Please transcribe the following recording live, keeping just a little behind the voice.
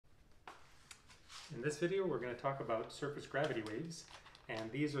In this video, we're going to talk about surface gravity waves,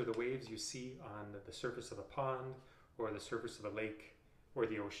 and these are the waves you see on the surface of a pond, or the surface of a lake, or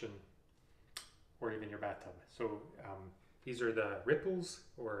the ocean, or even your bathtub. So these are the ripples,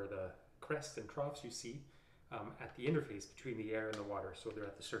 or the crests and troughs you see at the interface between the air and the water, so they're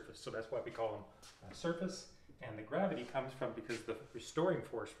at the surface. So that's why we call them surface, and the gravity comes from, because the restoring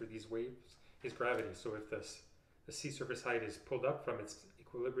force for these waves is gravity. So if the sea surface height is pulled up from its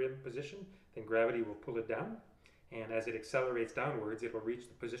equilibrium position, then gravity will pull it down, and as it accelerates downwards, it will reach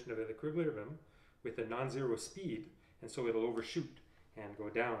the position of equilibrium with a non-zero speed, and so it'll overshoot and go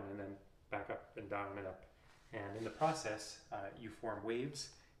down and then back up and down and up. And in the process, you form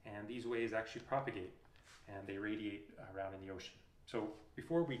waves, and these waves actually propagate and they radiate around in the ocean. So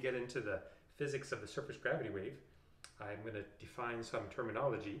before we get into the physics of the surface gravity wave, I'm going to define some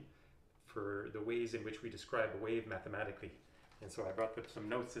terminology for the ways in which we describe a wave mathematically. And so I brought up some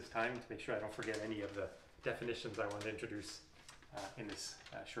notes this time to make sure I don't forget any of the definitions I want to introduce in this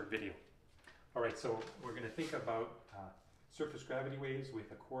short video. All right, so we're going to think about surface gravity waves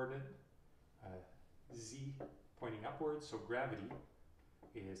with a coordinate z pointing upwards. So gravity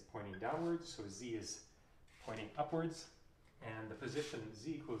is pointing downwards, so z is pointing upwards, and the position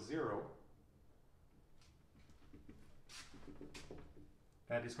z equals 0,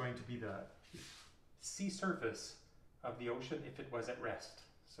 that is going to be the sea surface of the ocean if it was at rest.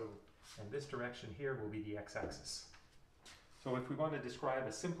 So, and this direction here will be the x-axis. So if we want to describe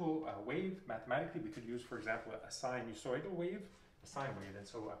a simple wave mathematically, we could use, for example, a sinusoidal wave, a sine wave, and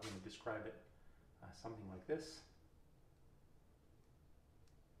so I'm going to describe it something like this.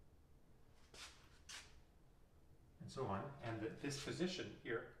 And so on, and this position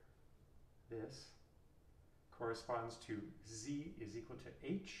here, this corresponds to z is equal to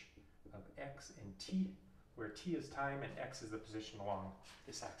h of x and t, where t is time and x is the position along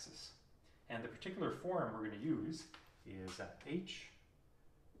this axis. And the particular form we're going to use is h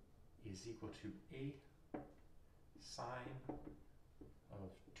is equal to a sine of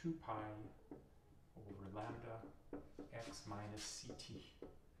 2 pi over lambda x minus ct.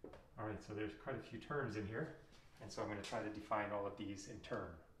 All right, so there's quite a few terms in here, and so I'm going to try to define all of these in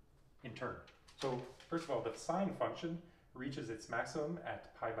turn. So first of all, the sine function reaches its maximum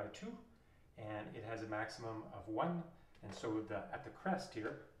at pi by 2, and it has a maximum of 1, and so at the crest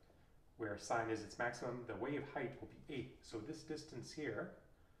here, where sine is its maximum, the wave height will be a. So this distance here,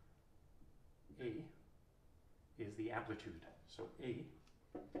 a, is the amplitude. So a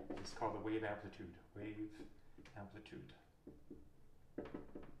is called the wave amplitude.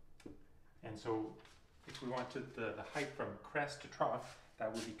 And so if we wanted the height from crest to trough,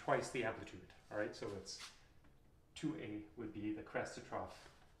 that would be twice the amplitude. All right, so it's 2a would be the crest to trough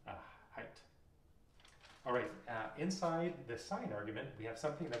height. All right, inside the sine argument, we have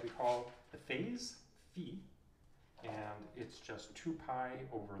something that we call the phase, phi, and it's just 2 pi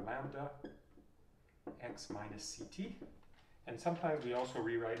over lambda x minus ct. And sometimes we also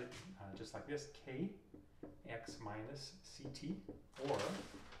rewrite it just like this, k x minus ct, or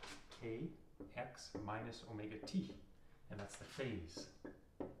k x minus omega t, and that's the phase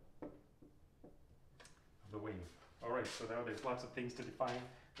of the wave. All right, so now there's lots of things to define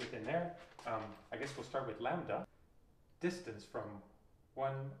within there. I guess we'll start with lambda, distance from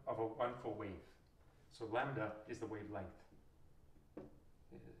one full wave. So lambda is the wavelength.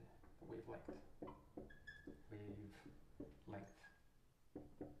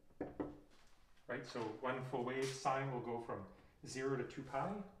 Right, so one full wave, sine will go from 0 to 2 pi,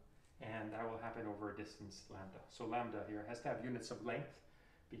 and that will happen over a distance lambda. So lambda here has to have units of length,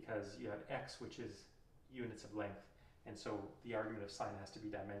 because you have x, which is units of length, and so the argument of sine has to be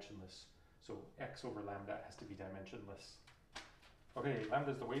dimensionless. So x over lambda has to be dimensionless. Okay,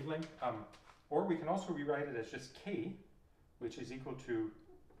 lambda is the wavelength, or we can also rewrite it as just k, which is equal to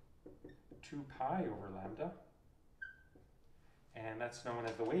 2 pi over lambda, and that's known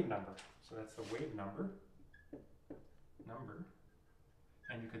as the wave number. So that's the wave number,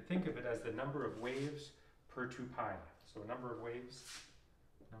 and you could think of it as the number of waves per 2 pi. So number of waves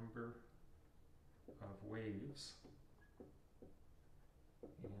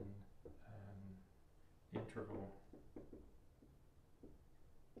in an interval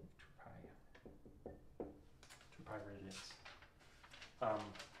of 2 pi radians.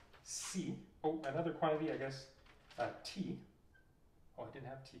 C, another quantity, I guess, t. Oh, I didn't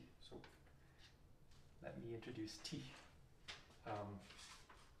have t, so let me introduce t.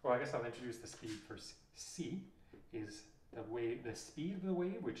 Well, I guess I'll introduce the speed first. C is the speed of the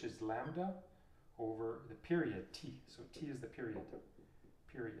wave, which is lambda over the period t. So t is the period.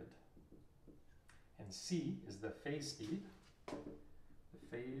 And c is the phase speed. The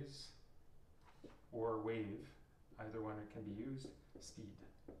phase or wave, either one can be used, speed.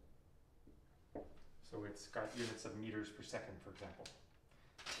 So it's got units of meters per second, for example.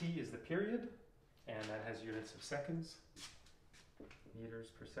 T is the period, and that has units of seconds, meters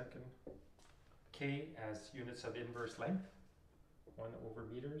per second. K as units of inverse length, 1 over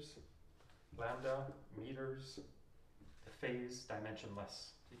meters. Lambda, meters. The phase,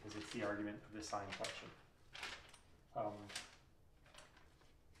 dimensionless, because it's the argument of the sign function. I'm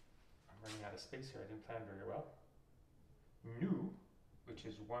running out of space here, I didn't plan very well. Nu, which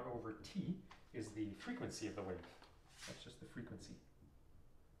is 1 over t, is the frequency of the wave. That's just the frequency.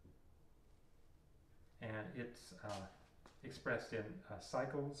 And it's expressed in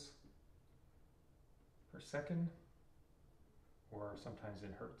cycles per second, or sometimes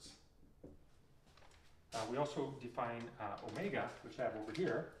in hertz. We also define omega, which I have over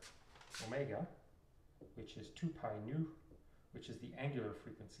here, omega, which is 2 pi nu, which is the angular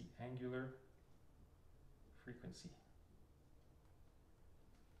frequency,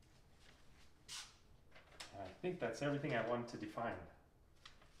 I think that's everything I wanted to define.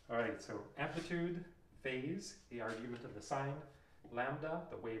 All right, so amplitude, phase, the argument of the sign, lambda,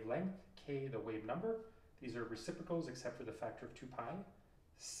 the wavelength, k, the wave number. These are reciprocals except for the factor of 2 pi.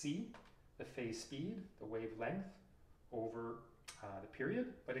 C, the phase speed, the wavelength over the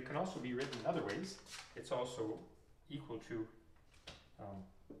period, but it can also be written in other ways. It's also equal to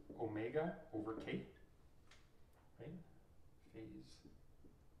omega over k, right? Phase,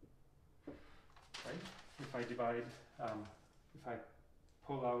 right? If I divide, if I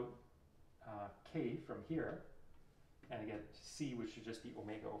pull out k from here, and I get c, which should just be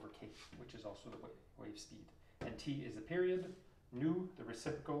omega over k, which is also the wave speed. And t is the period, nu, the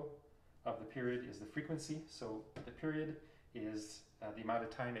reciprocal of the period, is the frequency. So the period is the amount of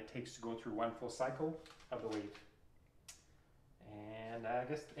time it takes to go through one full cycle of the wave. And I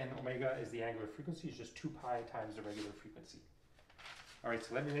guess, and omega is the angular frequency, is just 2 pi times the regular frequency. All right,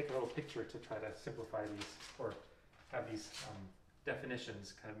 so let me make a little picture to try to simplify these, or have these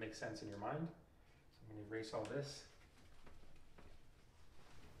definitions kind of make sense in your mind. So I'm going to erase all this.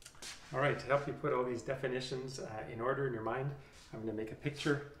 All right, to help you put all these definitions in order in your mind, I'm going to make a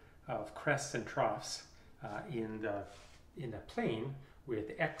picture of crests and troughs in a plane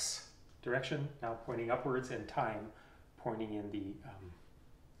with x direction now pointing upwards and time pointing in the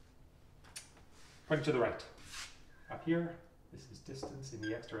pointing to the right. Up here, this is distance in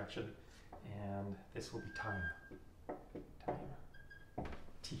the x direction, and this will be time.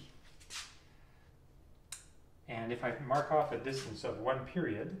 T. And if I mark off a distance of 1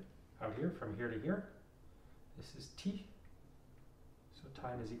 period out here, from here to here, this is t. So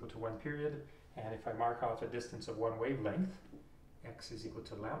time is equal to 1 period. And if I mark off a distance of 1 wavelength, x is equal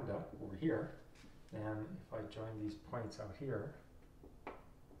to lambda over here, then if I join these points out here,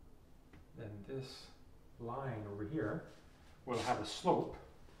 then this line over here will have a slope,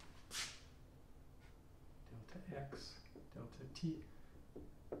 delta x, delta t,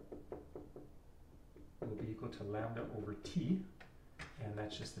 will be equal to lambda over t, and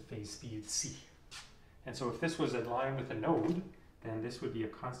that's just the phase speed c. And so if this was in line with a node, then this would be a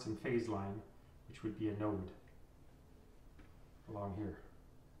constant phase line, which would be a node along here.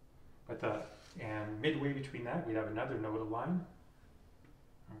 And midway between that, we'd have another nodal line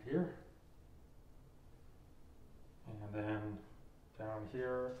out here. And then down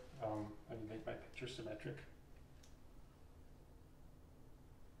here, let me make my picture symmetric.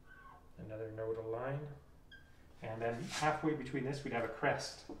 Another nodal line. And then halfway between this, we'd have a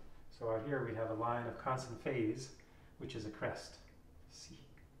crest. So out here, we'd have a line of constant phase, which is a crest. C.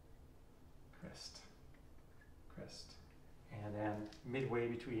 Crest. Crest. And then midway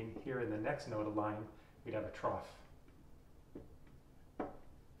between here and the next nodal line, we'd have a trough.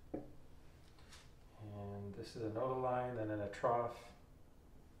 And this is a nodal line, and then a trough,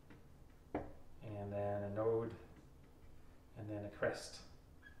 and then a node, and then a crest,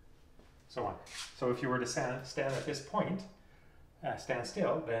 so on. So if you were to stand at this point, stand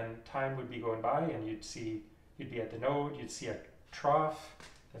still, then time would be going by, and you'd be at the node, you'd see a trough,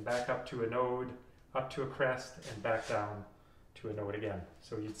 then back up to a node, up to a crest, and back down to a node again.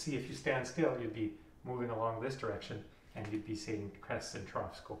 So you'd see if you stand still, you'd be moving along this direction, and you'd be seeing crests and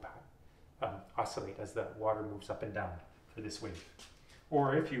troughs go past. Oscillate as the water moves up and down for this wave.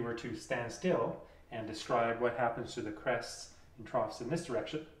 Or if you were to stand still and describe what happens to the crests and troughs in this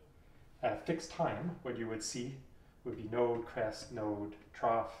direction, at a fixed time, what you would see would be node, crest, node,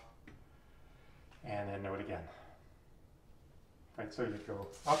 trough, and then node again. Right, so you'd go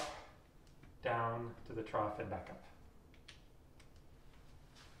up, down to the trough, and back up.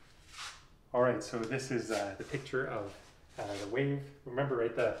 All right, so this is the picture of the wave. Remember,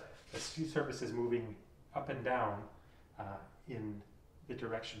 right, the the sea surface is moving up and down in the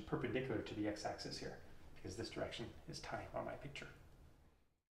direction perpendicular to the x-axis here, because this direction is time on my picture.